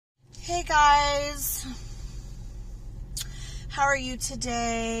Hey guys, how are you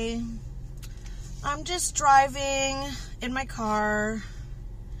today? I'm just driving in my car,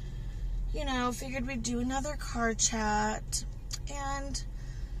 figured we'd do another car chat, and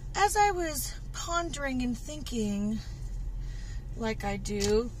as I was pondering and thinking, like I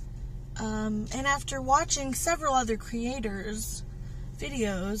do, and after watching several other creators'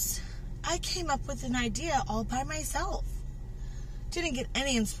 videos, I came up with an idea all by myself. Didn't get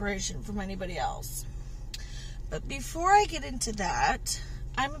any inspiration from anybody else. But before I get into that,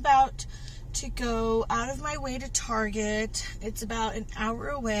 I'm about to go out of my way to Target. It's about an hour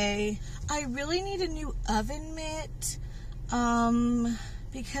away. I really need a new oven mitt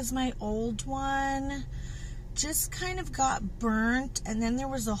because my old one just kind of got burnt, and then there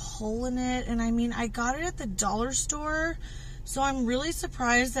was a hole in it, and I got it at the dollar store, so I'm really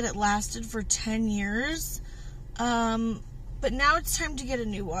surprised that it lasted for 10 years. But now it's time to get a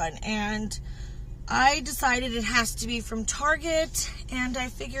new one, and I decided it has to be from Target, and I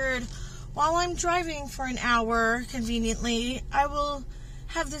figured while I'm driving for an hour, conveniently, I will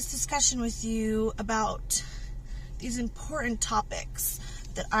have this discussion with you about these important topics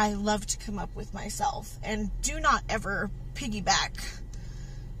that I love to come up with myself, and do not ever piggyback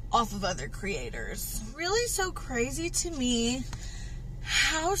off of other creators. Really so crazy to me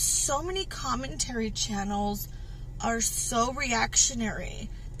how so many commentary channels are so reactionary.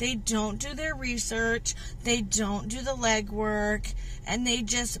 They don't do their research, they don't do the legwork, and they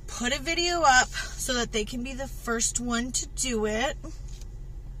just put a video up so that they can be the first one to do it.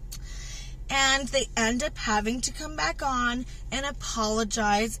 And they end up having to come back on and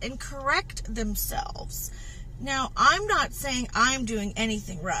apologize and correct themselves. Now, I'm not saying I'm doing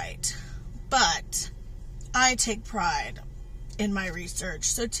anything right, but I take pride in my research.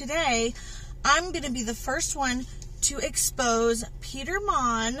 So today, I'm going to be the first one to expose Peter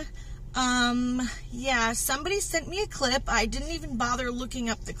Monn. Somebody sent me a clip. I didn't even bother looking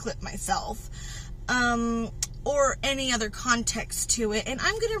up the clip myself, or any other context to it, and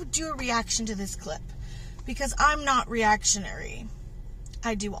I'm going to do a reaction to this clip, because I'm not reactionary.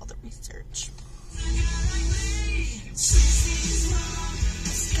 I do all the research.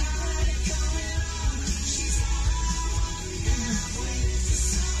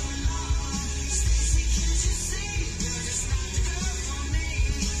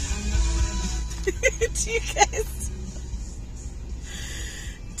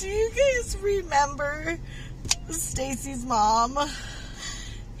 Do you guys remember Stacy's mom?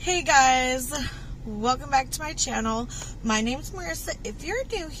 Hey guys, welcome back to my channel. My name's Marissa. If you're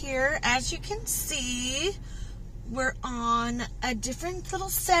new here, as you can see, we're on a different little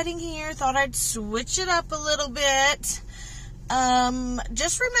setting here. Thought I'd switch it up a little bit.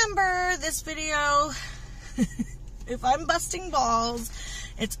 Just remember this video, if I'm busting balls,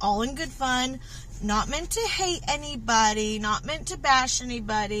 it's all in good fun. Not meant to hate anybody, not meant to bash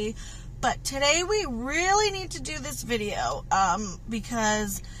anybody, but today we really need to do this video,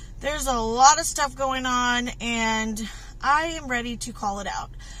 because there's a lot of stuff going on, and I am ready to call it out.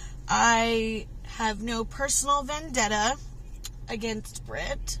 I have no personal vendetta against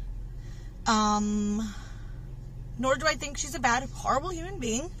Britt, nor do I think she's a bad, horrible human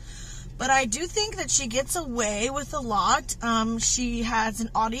being. But I do think that she gets away with a lot. She has an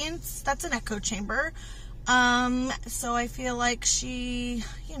audience that's an echo chamber. So I feel like she,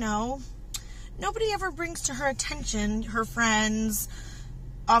 nobody ever brings to her attention, her friends,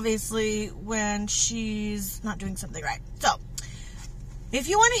 obviously, when she's not doing something right. So, if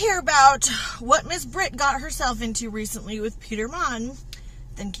you want to hear about what Miss Britt got herself into recently with Peter Monn,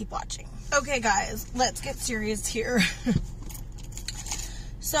 then keep watching. Okay, guys, let's get serious here.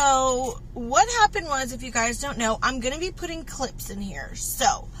 So, what happened was, if you guys don't know, I'm going to be putting clips in here.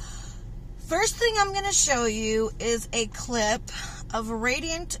 So, first thing I'm going to show you is a clip of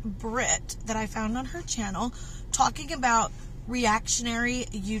Radiant Britt that I found on her channel talking about reactionary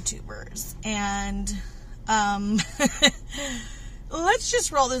YouTubers. And, let's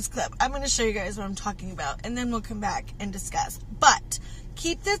just roll this clip. I'm going to show you guys what I'm talking about, and then we'll come back and discuss. But,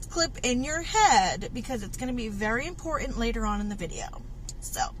 keep this clip in your head, because it's going to be very important later on in the video.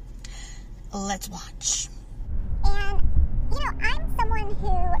 So, let's watch. And, I'm someone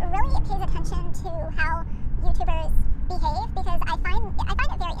who really pays attention to how YouTubers behave, because I find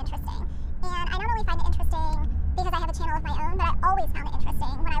it very interesting. And I not only find it interesting because I have a channel of my own, but I always found it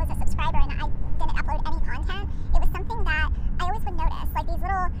interesting when I was a subscriber and I didn't upload any content. It was something that I always would notice, like these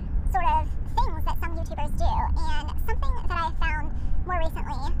little sort of things that some YouTubers do. And something that I found more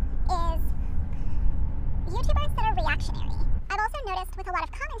recently is YouTubers that are reactionary. I've also noticed with a lot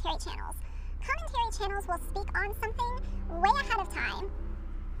of commentary channels will speak on something way ahead of time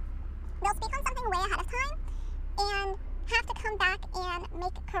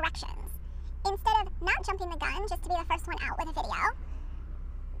make corrections. Instead of not jumping the gun just to be the first one out with a video,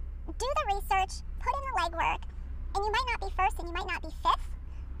 do the research, put in the legwork, and you might not be first and you might not be fifth,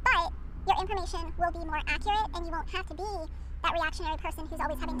 but your information will be more accurate and you won't have to be that reactionary person who's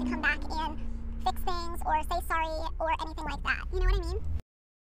always having to come back and fix things or say sorry or anything like that. You know what I mean?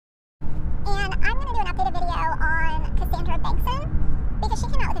 And I'm going to do an updated video on Cassandra Bankson because she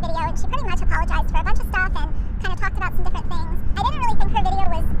came out with a video and she pretty much apologized for a bunch of stuff and kind of talked about some different things. I didn't really think her video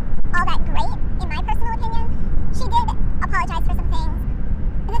was all that great, in my personal opinion. She did apologize for some things.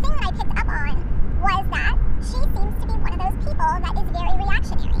 The thing that I picked up on was that she seems to be one of those people that is very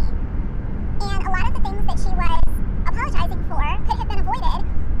reactionary. And a lot of the things that she was apologizing for could have been avoided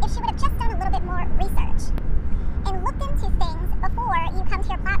if she would have just done a little bit more research and looked into things before you come to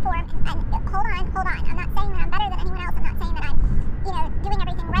your platform and hold on. I'm not saying that I'm better than anyone else. I'm not saying that I'm, doing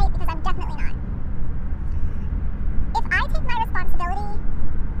everything right, because I'm definitely not. If I take my responsibility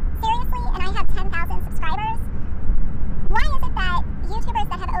seriously and I have 10,000 subscribers, why is it that YouTubers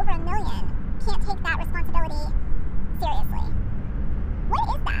that have over 1 million can't take that responsibility seriously? What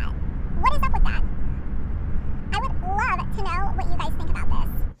is that? What is up with that? I would love to know what you guys think about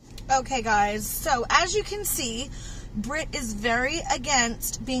this. Okay, guys, so as you can see, Britt is very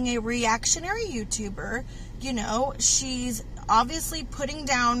against being a reactionary YouTuber. She's obviously putting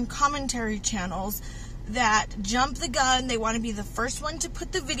down commentary channels that jump the gun. They want to be the first one to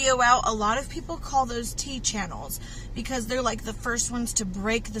put the video out. A lot of people call those T channels because they're like the first ones to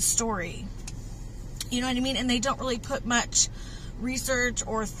break the story. You know what I mean? And they don't really put much research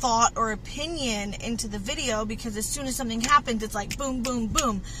or thought or opinion into the video because as soon as something happens, it's like boom, boom,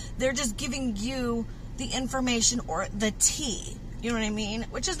 boom. They're just giving you the information or the tea. You know what I mean?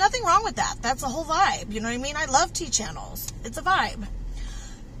 Which is nothing wrong with that. That's a whole vibe. You know what I mean? I love T channels. It's a vibe.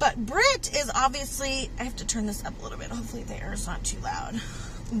 But Britt is obviously, I have to turn this up a little bit. Hopefully the air is not too loud.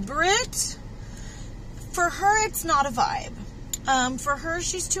 Britt, for her, it's not a vibe. For her,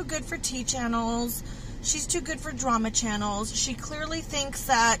 she's too good for T channels. She's too good for drama channels. She clearly thinks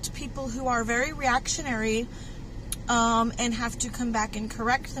that people who are very reactionary and have to come back and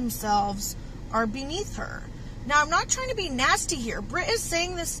correct themselves are beneath her. Now, I'm not trying to be nasty here. Britt is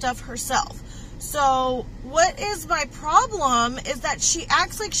saying this stuff herself. So what is my problem is that she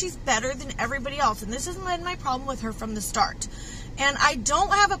acts like she's better than everybody else. And this has been my problem with her from the start. And I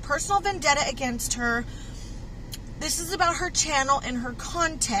don't have a personal vendetta against her. This is about her channel and her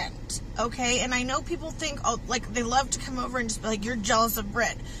content, okay? And I know people think, oh, like, they love to come over and just be like, you're jealous of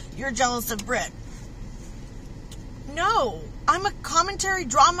Britt. You're jealous of Britt. No. I'm a commentary,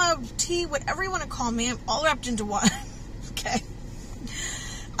 drama, tea, whatever you want to call me. I'm all wrapped into one, okay?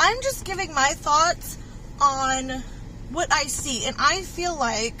 I'm just giving my thoughts on what I see. And I feel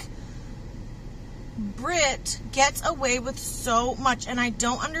like Britt gets away with so much, and I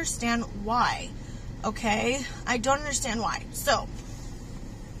don't understand why. Okay? I don't understand why. So,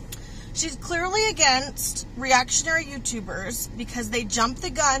 she's clearly against reactionary YouTubers because they jump the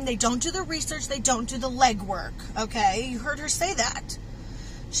gun, they don't do the research, they don't do the legwork. Okay? You heard her say that.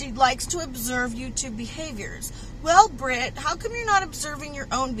 She likes to observe YouTube behaviors. Well, Britt, how come you're not observing your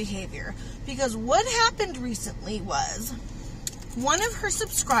own behavior? Because what happened recently was one of her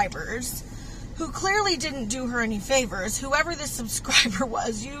subscribers, who clearly didn't do her any favors, whoever this subscriber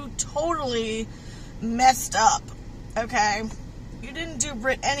was, you totally messed up, okay? You didn't do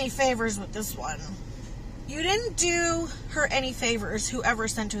Britt any favors with this one. You didn't do her any favors, whoever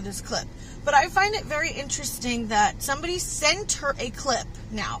sent her this clip. But I find it very interesting that somebody sent her a clip.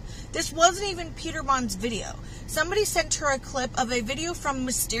 Now, this wasn't even Peter Monn's video. Somebody sent her a clip of a video from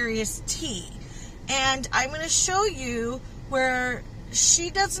Mysterious T. And I'm going to show you where she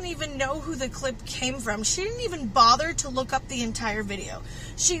doesn't even know who the clip came from. She didn't even bother to look up the entire video.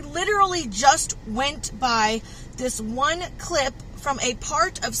 She literally just went by this one clip from a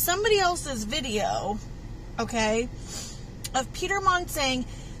part of somebody else's video, okay, of Peter Monn saying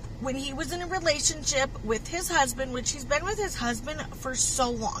when he was in a relationship with his husband, which he's been with his husband for so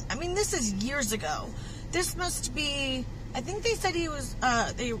long. I mean, this is years ago. This must be, I think they said he was,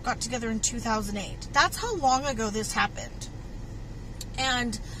 they got together in 2008. That's how long ago this happened.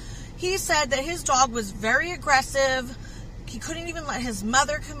 And he said that his dog was very aggressive. He couldn't even let his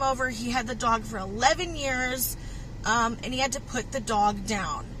mother come over. He had the dog for 11 years, and he had to put the dog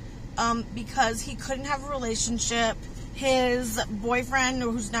down because he couldn't have a relationship. His boyfriend,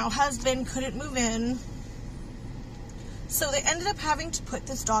 who's now husband, couldn't move in. So they ended up having to put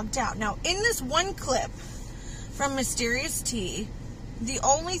this dog down. Now, in this one clip from Mysterious T, the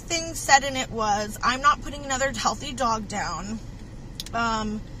only thing said in it was, I'm not putting another healthy dog down.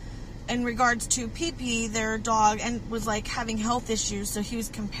 in regards to Pee-Pee, their dog, and was like having health issues. So he was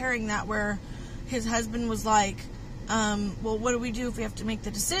comparing that, where his husband was like, well, what do we do if we have to make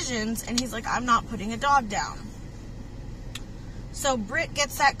the decisions? And he's like, I'm not putting a dog down. So Britt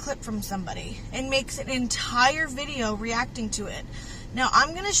gets that clip from somebody and makes an entire video reacting to it. Now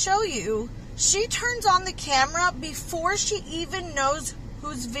I'm going to show you, she turns on the camera before she even knows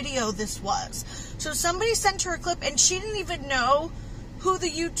whose video this was. So somebody sent her a clip and she didn't even know who the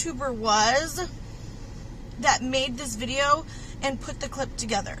YouTuber was that made this video and put the clip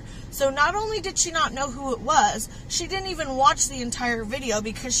together. So not only did she not know who it was, she didn't even watch the entire video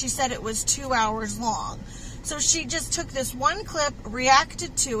because she said it was 2 hours long. So she just took this one clip,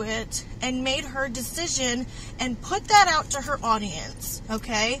 reacted to it, and made her decision and put that out to her audience,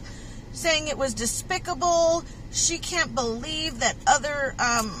 okay? Saying it was despicable. She can't believe that other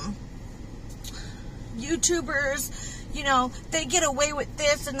YouTubers, you know, they get away with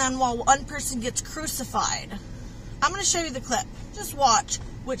this, and then while one person gets crucified. I'm going to show you the clip. Just watch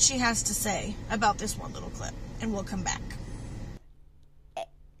what she has to say about this one little clip, and we'll come back.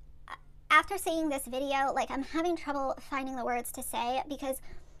 After seeing this video, like, I'm having trouble finding the words to say because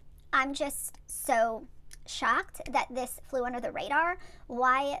I'm just so shocked that this flew under the radar.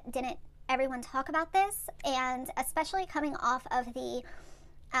 Why didn't everyone talk about this? And especially coming off of the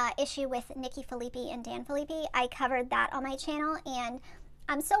issue with Nikki Filippi and Dan Filippi, I covered that on my channel, and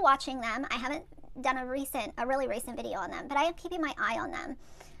I'm still watching them. I haven't done a really recent video on them, but I am keeping my eye on them.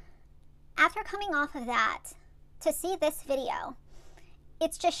 After coming off of that, to see this video,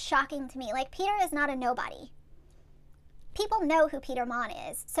 it's just shocking to me. Like, Peter is not a nobody. People know who Peter Monn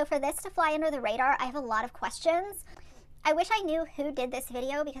is. So for this to fly under the radar, I have a lot of questions. I wish I knew who did this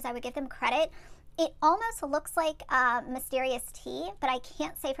video because I would give them credit. It almost looks like Mysterious T, but I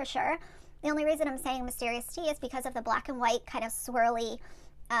can't say for sure. The only reason I'm saying Mysterious T is because of the black and white kind of swirly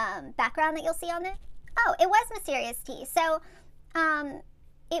background that you'll see on it. Oh, it was Mysterious T. So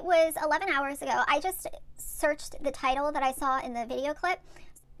it was 11 hours ago. I just searched the title that I saw in the video clip.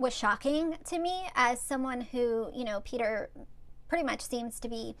 Was shocking to me as someone who, you know, Peter pretty much seems to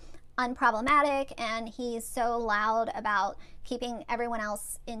be unproblematic, and he's so loud about keeping everyone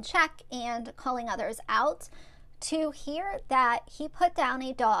else in check and calling others out. To hear that he put down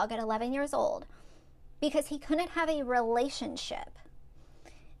a dog at 11 years old because he couldn't have a relationship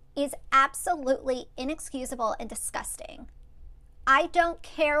is absolutely inexcusable and disgusting. I don't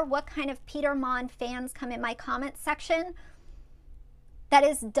care what kind of Peter Monn fans come in my comment section. That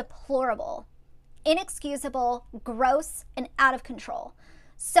is deplorable, inexcusable, gross, and out of control.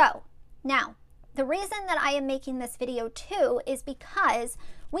 So now, the reason that I am making this video too is because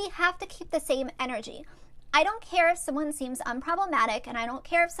we have to keep the same energy. I don't care if someone seems unproblematic, and I don't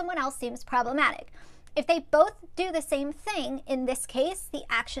care if someone else seems problematic. If they both do the same thing, in this case, the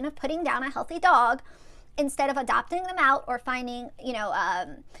action of putting down a healthy dog, instead of adopting them out or finding, you know,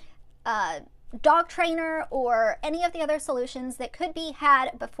 a dog trainer or any of the other solutions that could be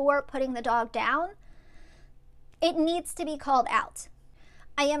had before putting the dog down, it needs to be called out.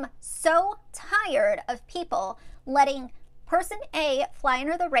 I am so tired of people letting person A fly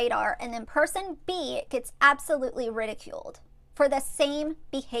under the radar and then person B gets absolutely ridiculed for the same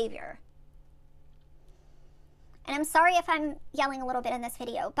behavior. And I'm sorry if I'm yelling a little bit in this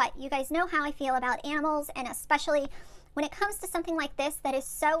video, but you guys know how I feel about animals, and especially when it comes to something like this that is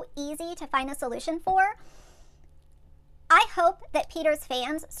so easy to find a solution for. I hope that Peter's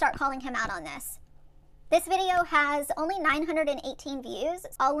fans start calling him out on this. This video has only 918 views.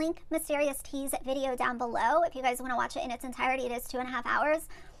 I'll link Mysterious T's video down below if you guys want to watch it in its entirety. It is 2.5 hours.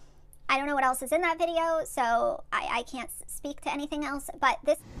 I don't know what else is in that video, so I can't speak to anything else, but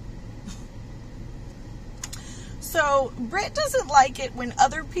this... So, Britt doesn't like it when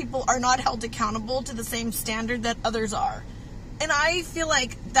other people are not held accountable to the same standard that others are. And I feel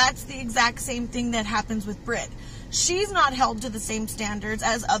like that's the exact same thing that happens with Britt. She's not held to the same standards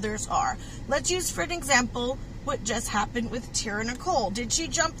as others are. Let's use for an example what just happened with Tira Nicole. Did she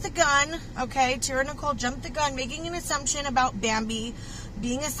jump the gun? Okay, Tira Nicole jumped the gun, making an assumption about Bambi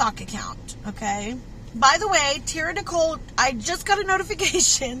being a sock account. Okay. By the way, Tira Nicole, I just got a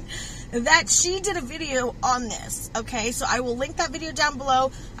notification that she did a video on this, okay? So I will link that video down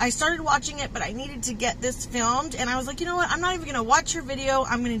below. I started watching it, but I needed to get this filmed, and I was like, you know what? I'm not even going to watch her video.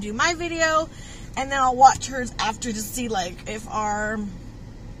 I'm going to do my video, and then I'll watch hers after to see, like, if our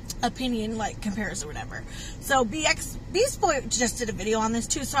opinion, like, compares or whatever. So Beast Boy just did a video on this,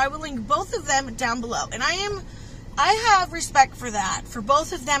 too, so I will link both of them down below. And I have respect for that, for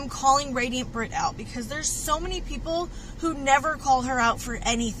both of them calling Radiant Britt out, because there's so many people who never call her out for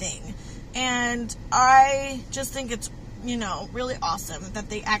anything. And I just think it's you know, really awesome that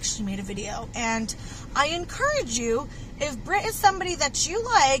they actually made a video. And I encourage you, if Britt is somebody that you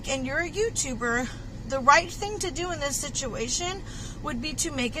like and you're a YouTuber, the right thing to do in this situation would be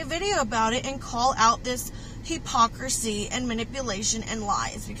to make a video about it and call out this hypocrisy and manipulation and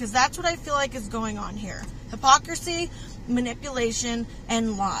lies, because that's what I feel like is going on here. Hypocrisy, manipulation,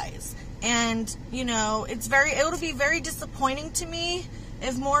 and lies. And, you know, it'll be very disappointing to me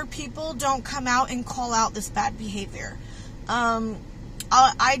if more people don't come out and call out this bad behavior.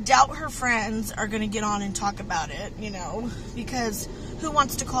 I doubt her friends are going to get on and talk about it, you know, because who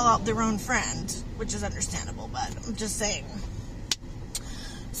wants to call out their own friend, which is understandable, but I'm just saying.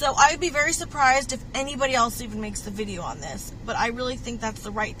 So I'd be very surprised if anybody else even makes the video on this, but I really think that's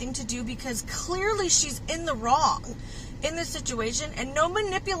the right thing to do, because clearly she's in the wrong in this situation, and no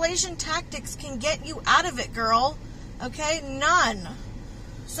manipulation tactics can get you out of it, girl. Okay? None.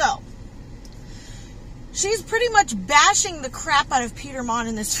 So, she's pretty much bashing the crap out of Peter Monn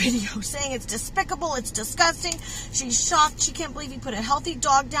in this video, saying it's despicable, it's disgusting, she's shocked, she can't believe he put a healthy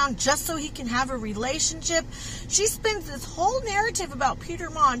dog down just so he can have a relationship. She spins this whole narrative about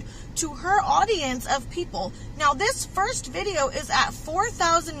Peter Monn to her audience of people. Now, this first video is at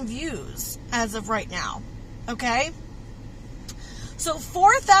 4,000 views as of right now, okay? So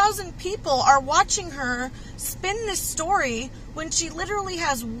 4,000 people are watching her spin this story when she literally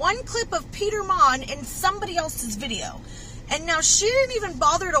has one clip of Peter Monn in somebody else's video. And now she didn't even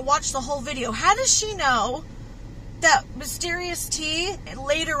bother to watch the whole video. How does she know that Mysterious T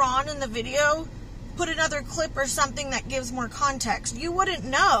later on in the video put another clip or something that gives more context? You wouldn't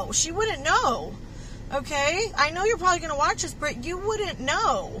know. She wouldn't know. Okay? I know you're probably going to watch this, Britt. You wouldn't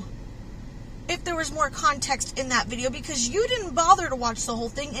know if there was more context in that video, because you didn't bother to watch the whole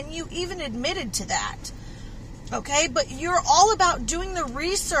thing, and you even admitted to that. Okay? But you're all about doing the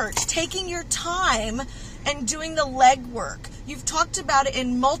research, taking your time, and doing the legwork. You've talked about it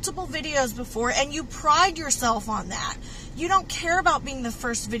in multiple videos before, and you pride yourself on that. You don't care about being the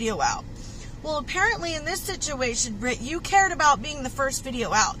first video out. Well, apparently in this situation, Britt, you cared about being the first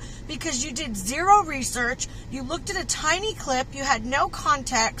video out because you did zero research, you looked at a tiny clip, you had no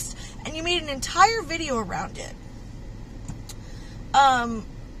context, and you made an entire video around it.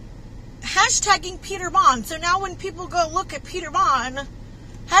 Hashtagging Peter Monn. So now when people go look at Peter Monn,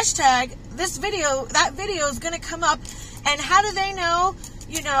 hashtag this video, that video is going to come up, and how do they know,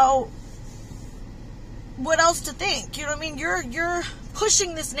 you know, what else to think? You know what I mean? You're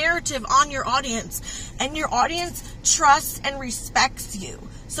pushing this narrative on your audience, and your audience trusts and respects you.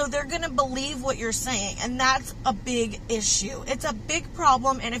 So they're going to believe what you're saying, and that's a big issue. It's a big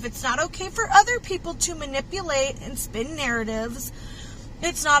problem, and if it's not okay for other people to manipulate and spin narratives,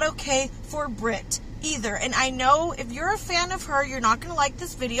 it's not okay for Britt either. And I know if you're a fan of her, you're not going to like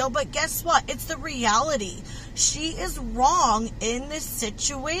this video, but guess what? It's the reality. She is wrong in this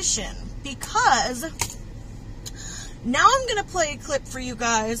situation, because now I'm going to play a clip for you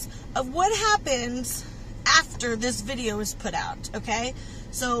guys of what happens after this video is put out, okay?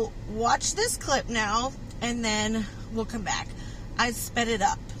 So watch this clip now, and then we'll come back. I sped it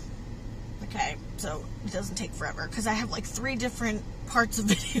up, okay? So it doesn't take forever, because I have like 3 different parts of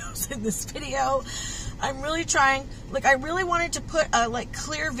videos in this video. I'm really trying, like, I really wanted to put a like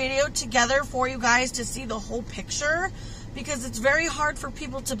clear video together for you guys to see the whole picture, because it's very hard for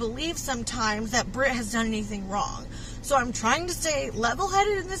people to believe sometimes that Britt has done anything wrong. So I'm trying to stay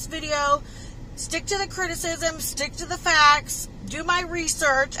level-headed in this video, stick to the criticism, stick to the facts, do my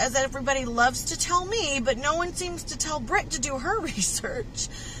research, as everybody loves to tell me, but no one seems to tell Britt to do her research.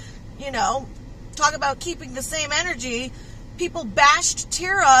 You know, talk about keeping the same energy. People bashed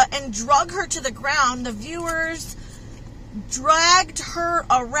Tira and drug her to the ground. The viewers dragged her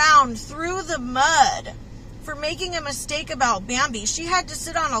around through the mud for making a mistake about Bambi. She had to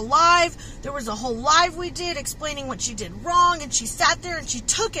sit on a live. There was a whole live we did explaining what she did wrong, and she sat there and she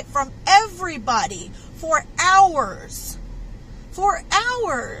took it from everybody for hours. For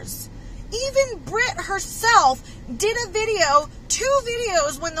hours. Even Britt herself did a video, 2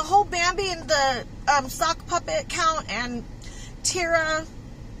 videos, when the whole Bambi and the sock puppet count and Tira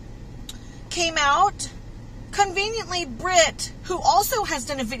came out. Conveniently, Britt, who also has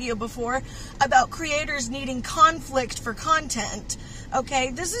done a video before about creators needing conflict for content,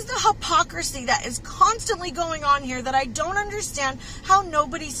 okay? This is the hypocrisy that is constantly going on here that I don't understand how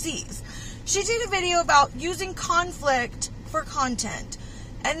nobody sees. She did a video about using conflict for content.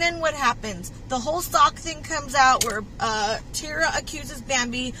 And then what happens? The whole sock thing comes out where Tira accuses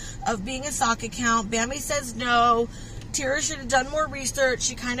Bambi of being a sock account. Bambi says no. Tira should have done more research.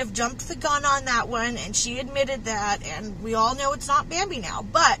 She kind of jumped the gun on that one, and she admitted that, and we all know it's not Bambi now.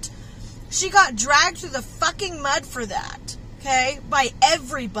 But She got dragged through the fucking mud for that, okay, by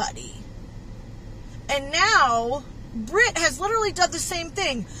everybody. And now, Britt has literally done the same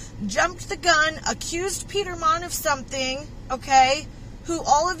thing. Jumped the gun, accused Peter Monn of something, okay, who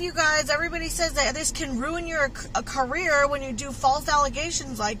all of you guys, everybody says that this can ruin your career when you do false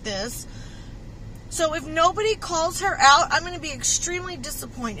allegations like this. So if nobody calls her out, I'm going to be extremely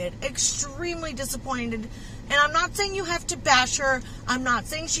disappointed. Extremely disappointed. And I'm not saying you have to bash her. I'm not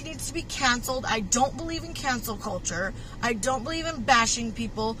saying she needs to be canceled. I don't believe in cancel culture. I don't believe in bashing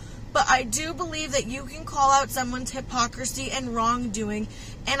people. But I do believe that you can call out someone's hypocrisy and wrongdoing.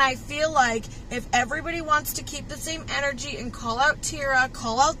 And I feel like if everybody wants to keep the same energy and call out Tira,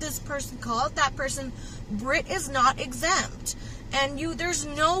 call out this person, call out that person, Britt is not exempt. And there's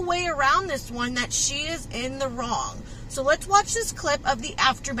no way around this one that she is in the wrong. So let's watch this clip of the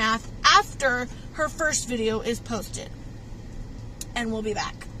aftermath after her first video is posted. And we'll be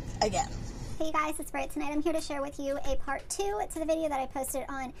back again. Hey guys, it's Britt. Tonight I'm here to share with you a part 2 to the video that I posted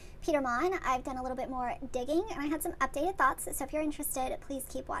on Peter Monn. I've done a little bit more digging and I had some updated thoughts, so if you're interested, please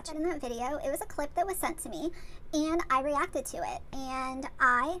keep watching. In that video, it was a clip that was sent to me and I reacted to it. And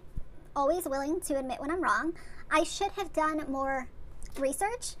I, always willing to admit when I'm wrong, I should have done more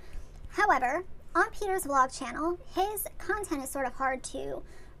research. However, on Peter's vlog channel, his content is sort of hard to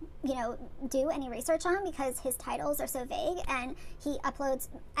do any research on because his titles are so vague and he uploads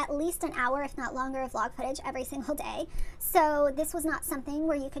at least an hour, if not longer, of vlog footage every single day. So this was not something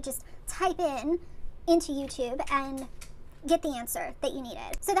where you could just type into YouTube and get the answer that you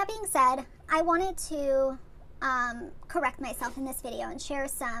needed. So that being said, I wanted to correct myself in this video and share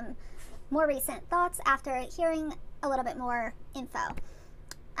some more recent thoughts after hearing a little bit more info.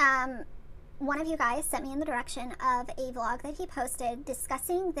 One of you guys sent me in the direction of a vlog that he posted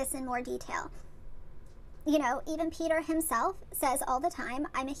discussing this in more detail. Even Peter himself says all the time,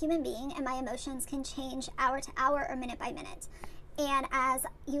 I'm a human being and my emotions can change hour to hour or minute by minute. And as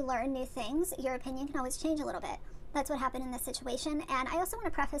you learn new things, your opinion can always change a little bit. That's what happened in this situation. And I also want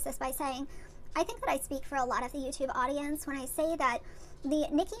to preface this by saying, I think that I speak for a lot of the YouTube audience when I say that the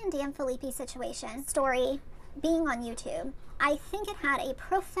Nikki and Dan Filippi situation story being on YouTube, I think it had a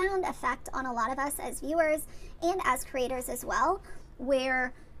profound effect on a lot of us as viewers and as creators as well,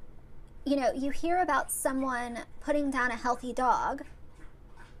 where, you hear about someone putting down a healthy dog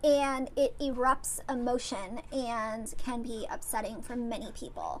and it erupts emotion and can be upsetting for many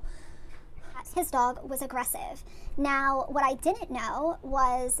people. His dog was aggressive. Now, what I didn't know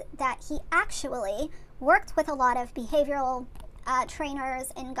was that he actually worked with a lot of behavioral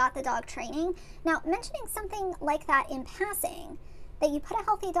trainers and got the dog training. Now, mentioning something like that in passing, that you put a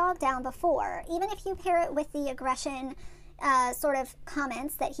healthy dog down before, even if you pair it with the aggression sort of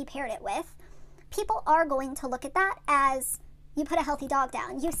comments that he paired it with, people are going to look at that as you put a healthy dog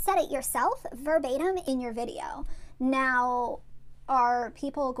down. You said it yourself verbatim in your video. Now, are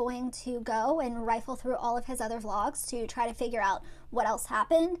people going to go and rifle through all of his other vlogs to try to figure out what else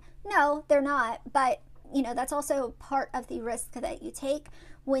happened? No, they're not, but that's also part of the risk that you take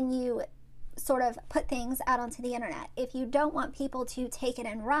when you sort of put things out onto the internet. If you don't want people to take it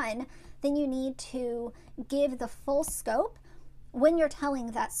and run, then you need to give the full scope when you're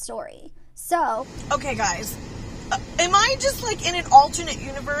telling that story. So, okay guys, am I just like in an alternate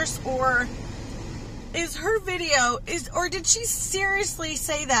universe, or is her video, or did she seriously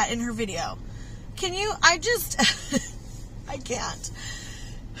say that in her video? Can you, I can't.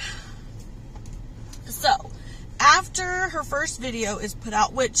 So, after her first video is put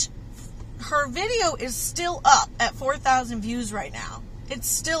out, which her video is still up at 4,000 views right now. It's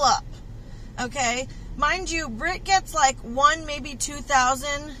still up, okay? Mind you, Britt gets like 1, maybe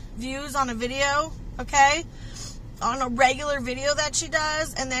 2,000 views on a video, okay? On a regular video that she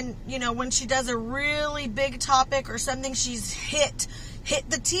does. And then, when she does a really big topic or something she's hit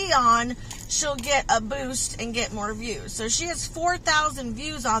the T on, she'll get a boost and get more views. So she has 4,000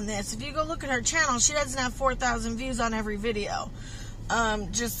 views on this. If you go look at her channel, she doesn't have 4,000 views on every video.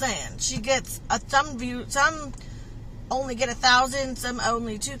 Just saying. She gets some only get 1,000, some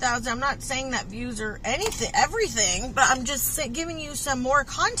only 2,000. I'm not saying that views are everything, but I'm just giving you some more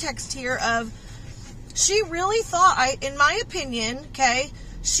context here of, she really thought, in my opinion, okay,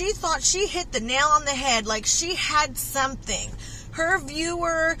 she thought she hit the nail on the head, like she had something. Her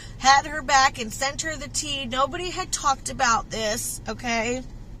viewer had her back and sent her the tea. Nobody had talked about this, okay?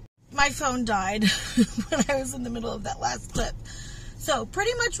 My phone died when I was in the middle of that last clip. So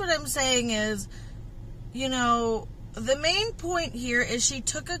pretty much what I'm saying is, the main point here is she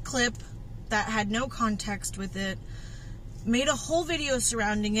took a clip that had no context with it, made a whole video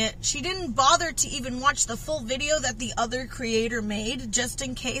surrounding it. She didn't bother to even watch the full video that the other creator made, just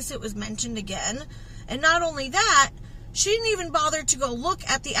in case it was mentioned again. And not only that, she didn't even bother to go look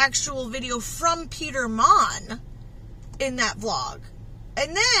at the actual video from Peter Monn in that vlog.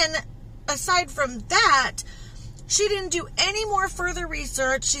 And then, aside from that, she didn't do any more further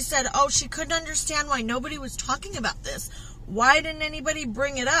research. She said, oh, she couldn't understand why nobody was talking about this. Why didn't anybody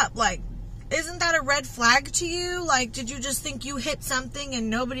bring it up? Like, isn't that a red flag to you? Like, did you just think you hit something and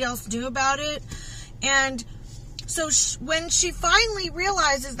nobody else knew about it? And so when she finally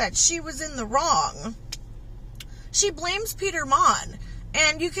realizes that she was in the wrong, she blames Peter Monn.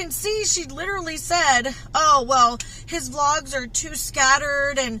 And you can see she literally said, oh, well, his vlogs are too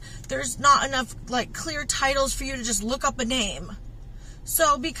scattered and there's not enough, like, clear titles for you to just look up a name.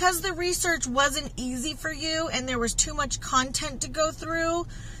 So because the research wasn't easy for you and there was too much content to go through,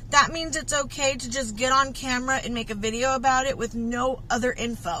 that means it's okay to just get on camera and make a video about it with no other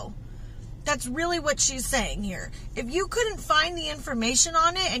info. That's really what she's saying here. If you couldn't find the information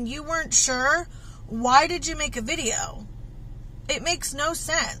on it and you weren't sure, why did you make a video? It makes no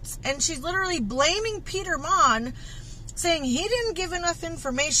sense. And she's literally blaming Peter Monn, saying he didn't give enough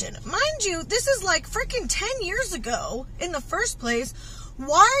information. Mind you, this is like freaking 10 years ago in the first place.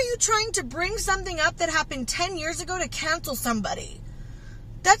 Why are you trying to bring something up that happened 10 years ago to cancel somebody?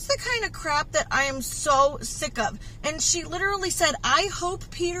 That's the kind of crap that I am so sick of. And she literally said, I hope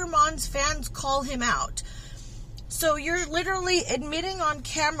Peter Monn's fans call him out. So you're literally admitting on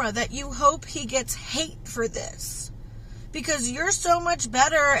camera that you hope he gets hate for this, because you're so much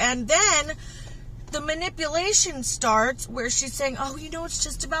better. And then the manipulation starts where she's saying, oh, you know, it's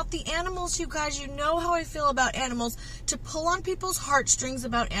just about the animals, you guys. You know how I feel about animals. To pull on people's heartstrings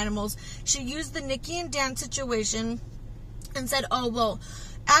about animals. She used the Nikki and Dan situation and said, oh, well,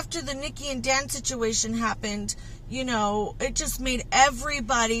 after the Nikki and Dan situation happened, you know, it just made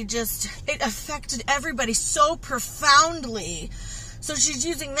everybody it affected everybody so profoundly. So she's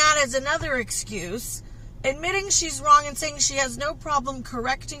using that as another excuse, admitting she's wrong and saying she has no problem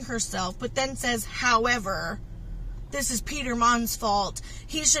correcting herself, but then says, however, this is Peter Monn's fault.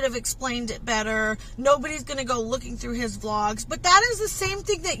 He should have explained it better. Nobody's going to go looking through his vlogs. But that is the same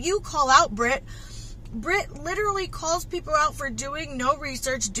thing that you call out, Britt. Britt literally calls people out for doing no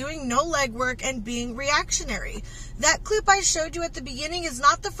research, doing no legwork, and being reactionary. That clip I showed you at the beginning is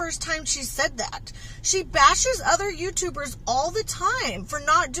not the first time she said that. She bashes other YouTubers all the time for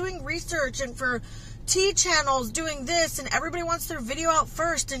not doing research and for T channels doing this, and everybody wants their video out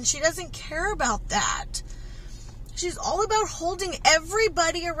first, and she doesn't care about that. She's all about holding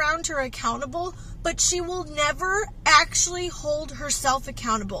everybody around her accountable, but she will never actually hold herself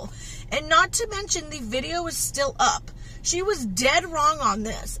accountable. And not to mention, the video is still up. She was dead wrong on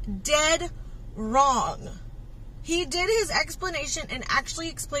this. Dead wrong. He did his explanation and actually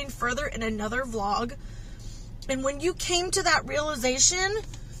explained further in another vlog. And when you came to that realization,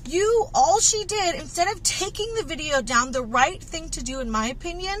 all she did, instead of taking the video down, the right thing to do, in my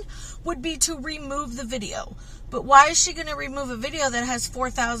opinion, would be to remove the video. But why is she going to remove a video that has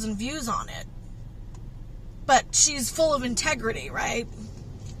 4,000 views on it? But she's full of integrity, right?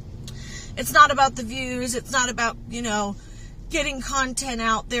 It's not about the views. It's not about, you know, getting content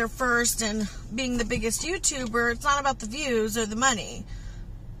out there first and being the biggest YouTuber. It's not about the views or the money.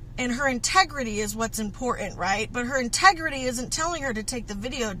 And her integrity is what's important, right? But her integrity isn't telling her to take the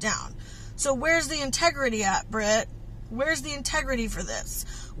video down. So where's the integrity at, Britt? Where's the integrity for this?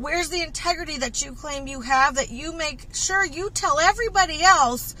 Where's the integrity that you claim you have, that you make sure you tell everybody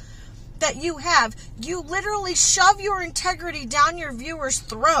else that you have? You literally shove your integrity down your viewers'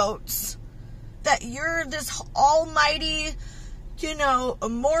 throats, that you're this almighty, you know, a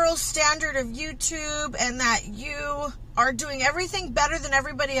moral standard of YouTube, and that you are doing everything better than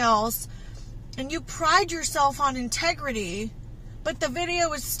everybody else, and you pride yourself on integrity, but the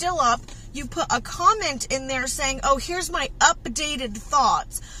video is still up. You put a comment in there saying, oh, here's my updated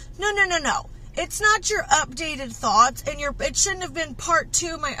thoughts. No. It's not your updated thoughts, and it shouldn't have been part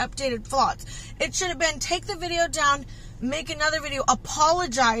 2 of my updated thoughts. It should have been, take the video down, make another video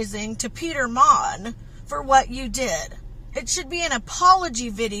apologizing to Peter Monn for what you did. It should be an apology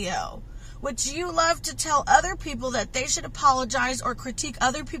video, which you love to tell other people that they should apologize or critique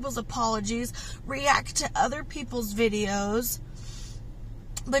other people's apologies, react to other people's videos.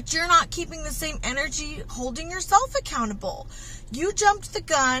 But you're not keeping the same energy holding yourself accountable. You jumped the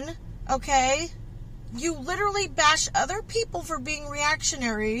gun, okay? You literally bash other people for being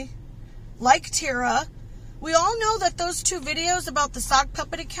reactionary, like Tira. We all know that those 2 videos about the sock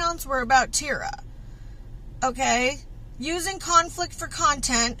puppet accounts were about Tira, okay? Using conflict for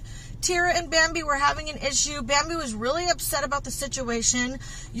content, Tira and Bambi were having an issue. Bambi was really upset about the situation.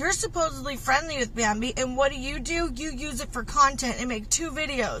 You're supposedly friendly with Bambi, and what do? You use it for content and make 2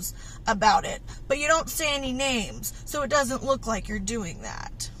 videos about it, but you don't say any names, so it doesn't look like you're doing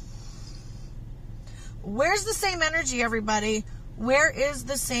that. Where's the same energy, everybody? Where is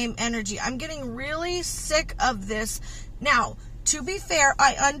the same energy? I'm getting really sick of this. Now, to be fair,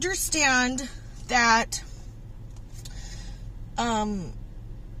 I understand that,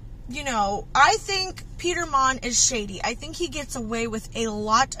 you know, I think Peter Monn is shady. I think he gets away with a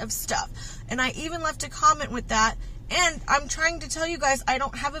lot of stuff. And I even left a comment with that. And I'm trying to tell you guys, I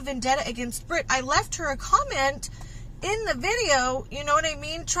don't have a vendetta against Britt. I left her a comment in the video, you know what I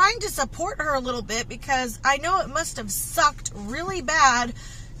mean? Trying to support her a little bit, because I know it must have sucked really bad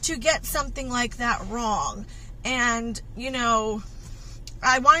to get something like that wrong. And, you know,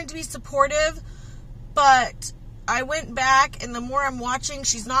 I wanted to be supportive, but I went back, and the more I'm watching,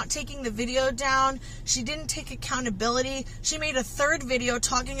 she's not taking the video down. She didn't take accountability. She made a 3rd video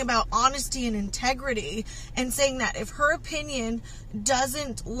talking about honesty and integrity and saying that if her opinion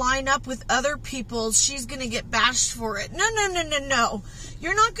doesn't line up with other people's, she's going to get bashed for it. No, no, no, no, no.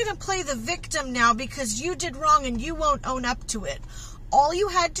 You're not going to play the victim now because you did wrong and you won't own up to it. All you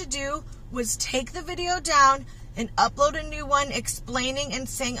had to do was take the video down and upload a new one explaining and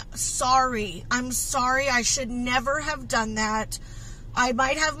saying, sorry, I'm sorry, I should never have done that. I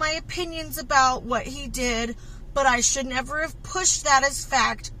might have my opinions about what he did, but I should never have pushed that as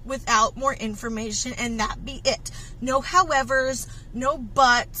fact without more information, and that be it. No howevers, no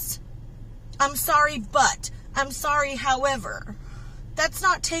buts. I'm sorry, but. I'm sorry, however. That's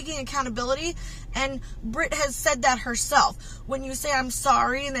not taking accountability, and Britt has said that herself. When you say I'm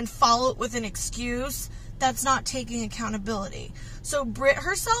sorry and then follow it with an excuse, that's not taking accountability. So Britt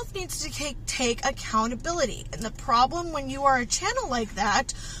herself needs to take accountability. And the problem when you are a channel like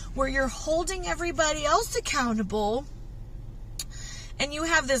that, where you're holding everybody else accountable, and you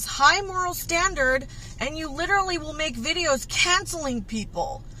have this high moral standard, and you literally will make videos canceling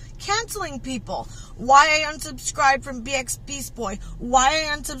people. Why I unsubscribed from BX Beast Boy. Why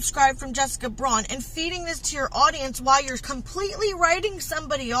I unsubscribed from Jessica Braun. And feeding this to your audience while you're completely writing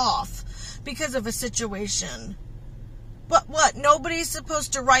somebody off because of a situation. But what? Nobody's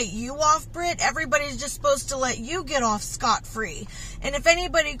supposed to write you off, Britt? Everybody's just supposed to let you get off scot-free. And if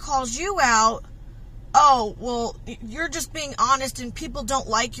anybody calls you out, oh, well, you're just being honest and people don't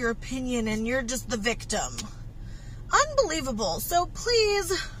like your opinion and you're just the victim. Unbelievable. So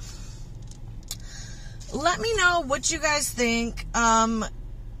please, let me know what you guys think.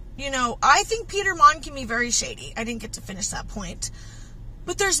 You know, I think Peter Monn can be very shady. I didn't get to finish that point.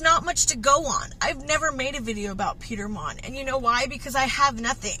 But there's not much to go on. I've never made a video about Peter Monn. And you know why? Because I have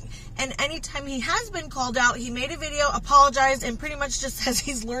nothing. And anytime he has been called out, he made a video, apologized, and pretty much just says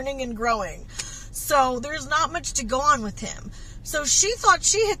he's learning and growing. So there's not much to go on with him. So she thought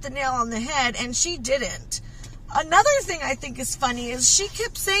she hit the nail on the head, and she didn't. Another thing I think is funny is she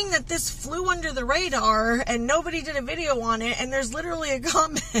kept saying that this flew under the radar and nobody did a video on it. And there's literally a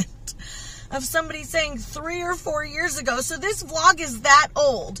comment of somebody saying 3 or 4 years ago. So this vlog is that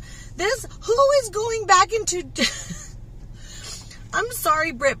old. Who is going back into... I'm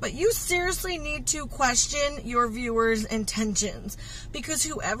sorry, Britt, but you seriously need to question your viewers' intentions. Because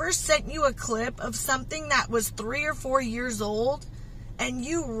whoever sent you a clip of something that was 3 or 4 years old and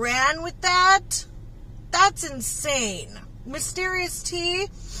you ran with that, that's insane. Mysterious T,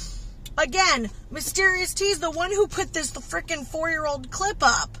 again, Mysterious T is the one who put this frickin' 4-year-old clip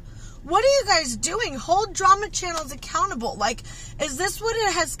up. What are you guys doing? Hold drama channels accountable. Like, is this what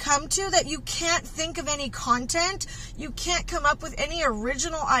it has come to, that you can't think of any content? You can't come up with any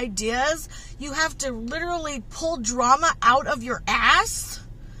original ideas? You have to literally pull drama out of your ass?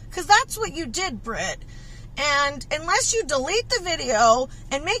 Because that's what you did, Britt. And unless you delete the video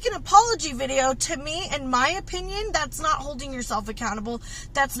and make an apology video, to me, in my opinion, that's not holding yourself accountable.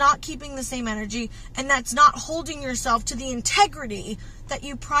 That's not keeping the same energy. And that's not holding yourself to the integrity that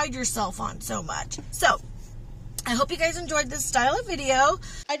you pride yourself on so much. So, I hope you guys enjoyed this style of video.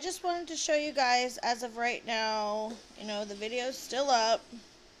 I just wanted to show you guys, as of right now, you know, the video's still up.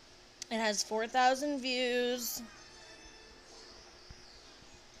 It has 4,000 views.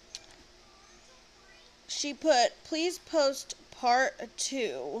 She put, please post part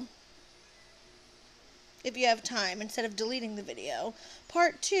 2 if you have time, instead of deleting the video.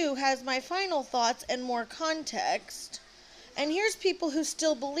 Part 2 has my final thoughts and more context. And here's people who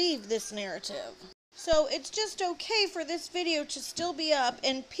still believe this narrative. So it's just okay for this video to still be up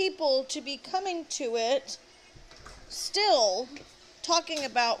and people to be coming to it still talking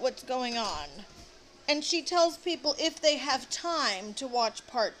about what's going on. and she tells people if they have time to watch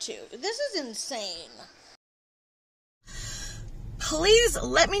part 2. This is insane. Please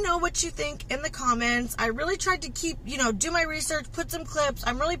let me know what you think in the comments. I really tried to keep, do my research, put some clips.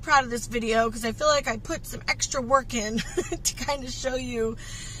 I'm really proud of this video because I feel like I put some extra work in to kind of show you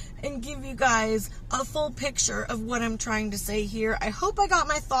and give you guys a full picture of what I'm trying to say here. I hope I got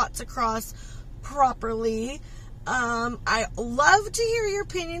my thoughts across properly. I love to hear your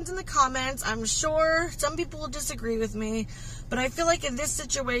opinions in the comments. I'm sure some people will disagree with me, but I feel like in this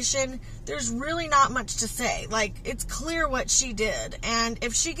situation, there's really not much to say. Like, it's clear what she did, and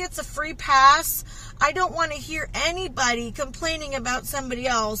if she gets a free pass, I don't want to hear anybody complaining about somebody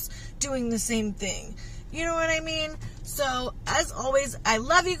else doing the same thing. You know what I mean? So, as always, I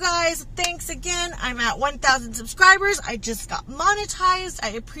love you guys. Thanks again. I'm at 1,000 subscribers. I just got monetized. I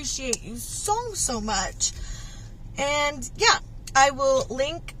appreciate you so much. And, yeah, I will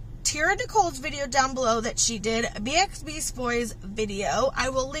link Tira Nicole's video down below that she did, BXB Boy's video. I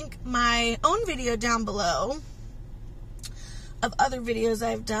will link my own video down below of other videos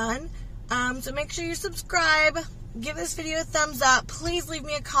I've done. So make sure you subscribe. Give this video a thumbs up. Please leave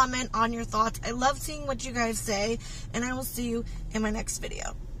me a comment on your thoughts. I love seeing what you guys say, and I will see you in my next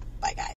video.